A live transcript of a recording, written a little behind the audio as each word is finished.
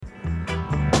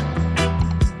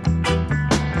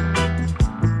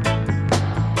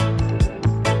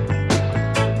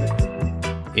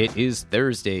It is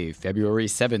Thursday, February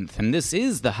 7th, and this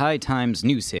is the High Times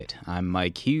News Hit. I'm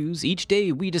Mike Hughes. Each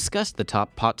day we discuss the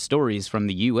top pot stories from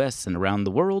the U.S. and around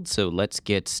the world, so let's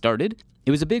get started.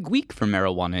 It was a big week for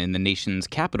marijuana in the nation's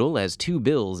capital as two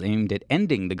bills aimed at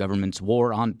ending the government's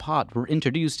war on pot were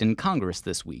introduced in Congress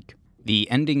this week. The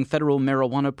Ending Federal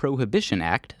Marijuana Prohibition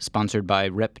Act, sponsored by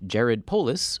Rep. Jared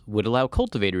Polis, would allow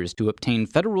cultivators to obtain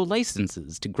federal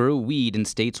licenses to grow weed in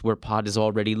states where pot is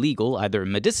already legal, either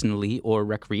medicinally or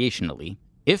recreationally.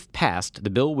 If passed, the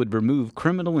bill would remove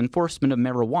criminal enforcement of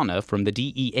marijuana from the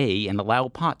DEA and allow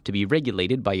pot to be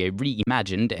regulated by a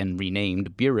reimagined and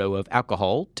renamed Bureau of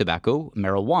Alcohol, Tobacco,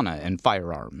 Marijuana, and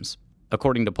Firearms.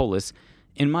 According to Polis,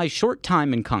 in my short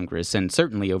time in Congress, and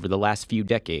certainly over the last few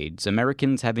decades,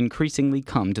 Americans have increasingly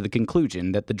come to the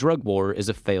conclusion that the drug war is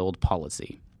a failed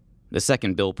policy. The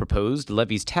second bill proposed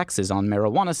levies taxes on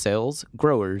marijuana sales,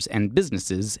 growers, and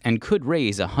businesses, and could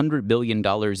raise $100 billion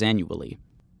annually.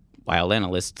 While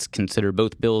analysts consider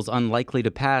both bills unlikely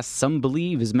to pass, some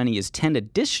believe as many as 10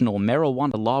 additional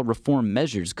marijuana law reform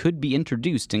measures could be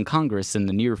introduced in Congress in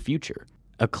the near future.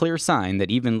 A clear sign that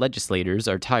even legislators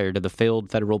are tired of the failed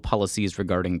federal policies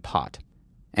regarding pot.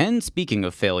 And speaking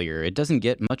of failure, it doesn't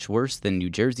get much worse than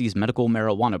New Jersey's medical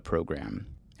marijuana program.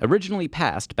 Originally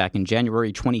passed back in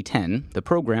January 2010, the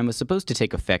program was supposed to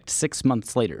take effect 6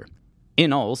 months later.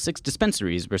 In all, 6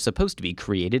 dispensaries were supposed to be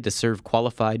created to serve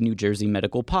qualified New Jersey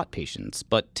medical pot patients,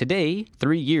 but today,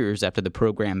 3 years after the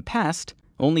program passed,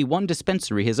 only 1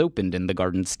 dispensary has opened in the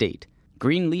Garden State.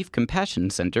 Greenleaf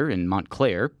Compassion Center in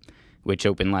Montclair, which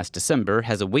opened last December,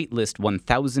 has a waitlist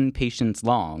 1,000 patients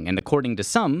long, and according to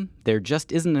some, there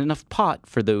just isn't enough pot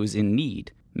for those in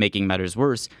need. Making matters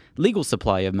worse, legal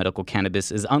supply of medical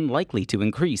cannabis is unlikely to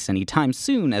increase anytime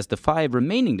soon as the 5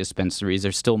 remaining dispensaries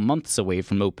are still months away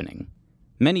from opening.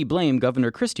 Many blame Governor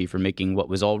Christie for making what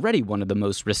was already one of the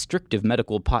most restrictive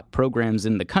medical pot programs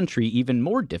in the country even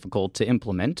more difficult to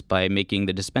implement by making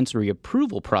the dispensary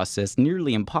approval process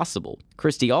nearly impossible.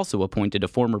 Christie also appointed a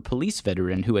former police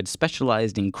veteran who had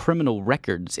specialized in criminal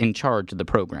records in charge of the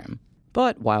program.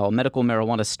 But while medical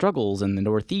marijuana struggles in the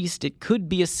Northeast, it could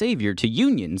be a savior to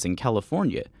unions in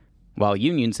California. While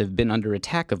unions have been under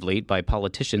attack of late by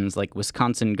politicians like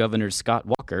Wisconsin Governor Scott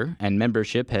Walker, and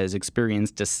membership has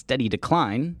experienced a steady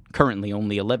decline, currently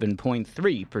only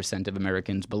 11.3% of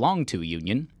Americans belong to a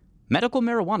union, medical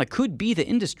marijuana could be the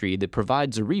industry that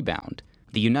provides a rebound.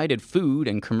 The United Food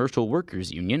and Commercial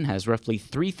Workers Union has roughly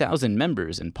 3,000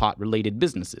 members in pot-related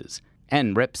businesses,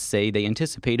 and reps say they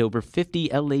anticipate over 50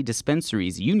 LA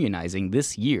dispensaries unionizing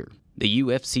this year. The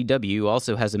UFCW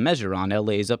also has a measure on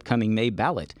LA's upcoming May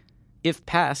ballot. If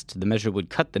passed, the measure would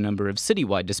cut the number of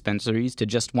citywide dispensaries to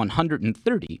just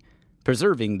 130,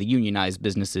 preserving the unionized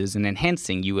businesses and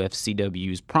enhancing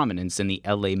UFCW's prominence in the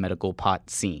LA medical pot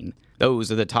scene.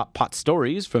 Those are the top pot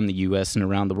stories from the U.S. and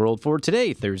around the world for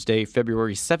today, Thursday,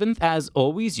 February 7th. As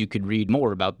always, you could read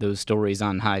more about those stories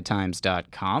on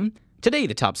hightimes.com. Today,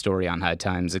 the top story on High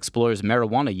Times explores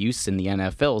marijuana use in the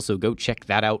NFL, so go check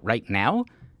that out right now.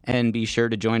 And be sure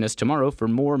to join us tomorrow for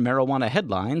more marijuana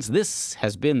headlines. This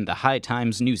has been the High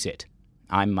Times News Hit.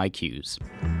 I'm Mike Hughes.